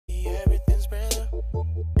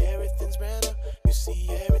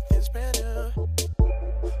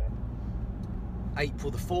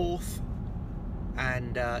April the 4th,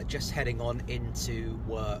 and just heading on into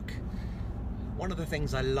work. One of the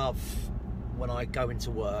things I love when I go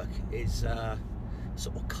into work is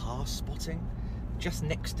sort of car spotting. Just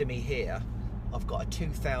next to me here, I've got a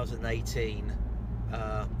 2018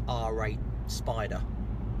 R8 Spider.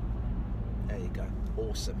 There you go,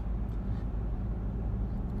 awesome.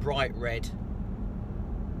 Bright red.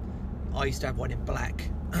 I used to have one in black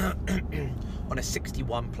on a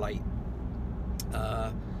 61 plate.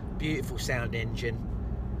 Beautiful sound engine,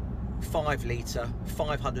 5 litre,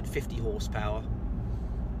 550 horsepower.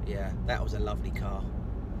 Yeah, that was a lovely car.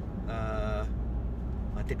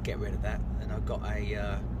 I did get rid of that, and I got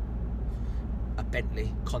a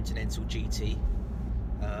Bentley Continental GT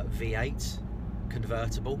V8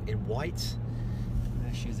 convertible in white.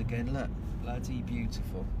 There she is again, look, bloody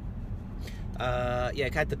beautiful. Yeah,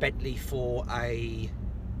 I had the Bentley for a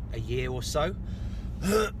year or so.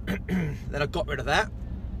 Then I got rid of that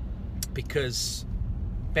because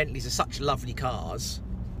Bentleys are such lovely cars,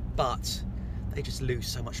 but they just lose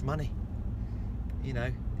so much money. You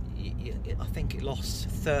know, I think it lost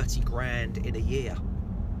 30 grand in a year.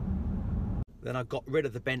 Then I got rid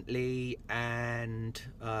of the Bentley and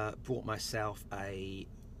bought myself a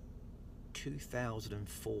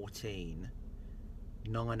 2014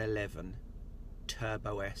 911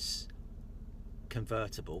 Turbo S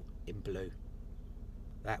convertible in blue.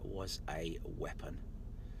 That was a weapon.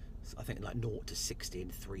 So I think like 0 to 60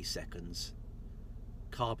 in 3 seconds.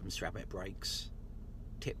 Carbon ceramic brakes,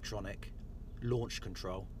 Tiptronic, launch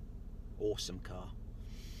control. Awesome car.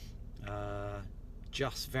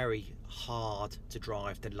 Just very hard to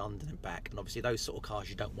drive to London and back, and obviously those sort of cars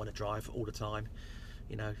you don't want to drive all the time,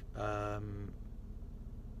 you know.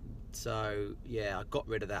 So yeah, I got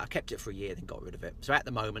rid of that. I kept it for a year, then got rid of it. So at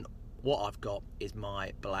the moment, what I've got is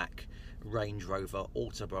my black Range Rover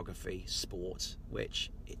Autobiography Sport,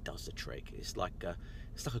 which it does the trick. It's like a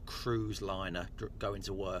cruise liner going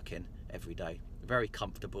to work in every day. Very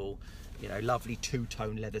comfortable, you know, lovely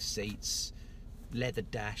two-tone leather seats, leather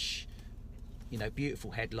dash, you know,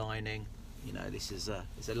 beautiful headlining. You know, this is a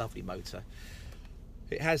lovely motor.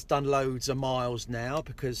 It has done loads of miles now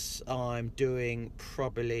because I'm doing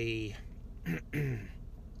probably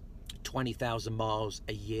 20,000 miles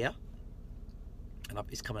a year, and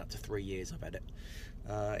it's coming up to 3 years I've had it.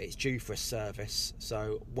 It's due for a service,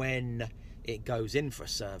 so when it goes in for a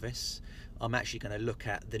service, I'm actually going to look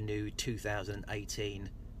at the new 2018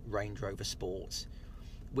 Range Rover Sport,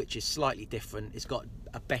 which is slightly different. It's got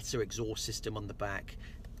a better exhaust system on the back,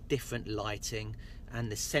 different lighting,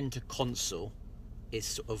 and the center console is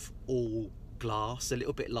sort of all glass, a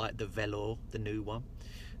little bit like the Velour, the new one.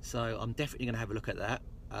 So I'm definitely going to have a look at that.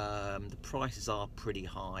 The prices are pretty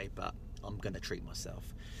high, but I'm going to treat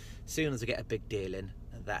myself. As soon as I get a big deal in,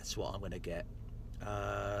 that's what I'm going to get.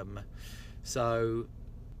 So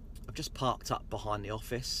I've just parked up behind the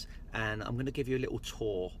office, and I'm going to give you a little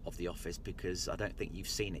tour of the office because I don't think you've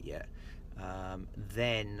seen it yet.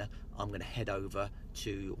 Then I'm going to head over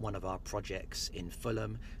to one of our projects in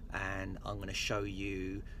Fulham, and I'm going to show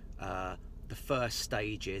you the first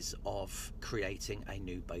stages of creating a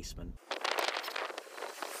new basement.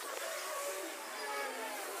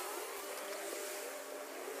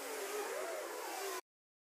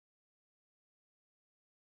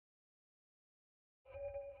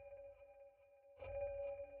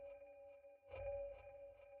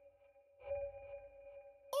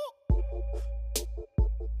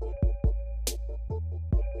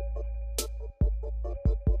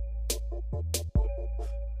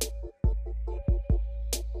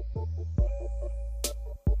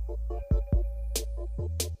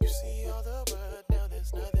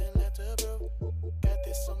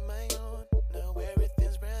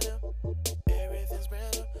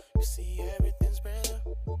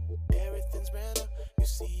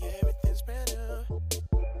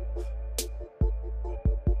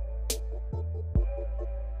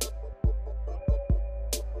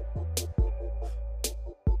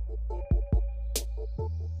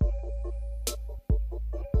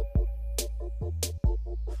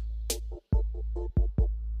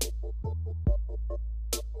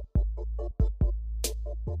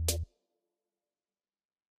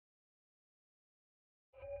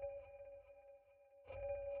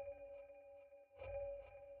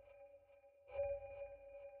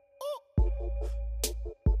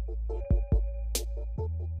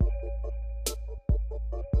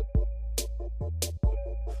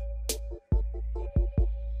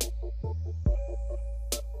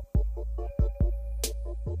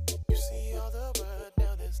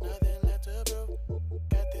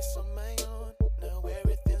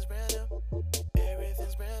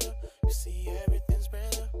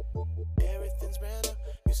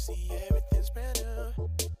 see everything.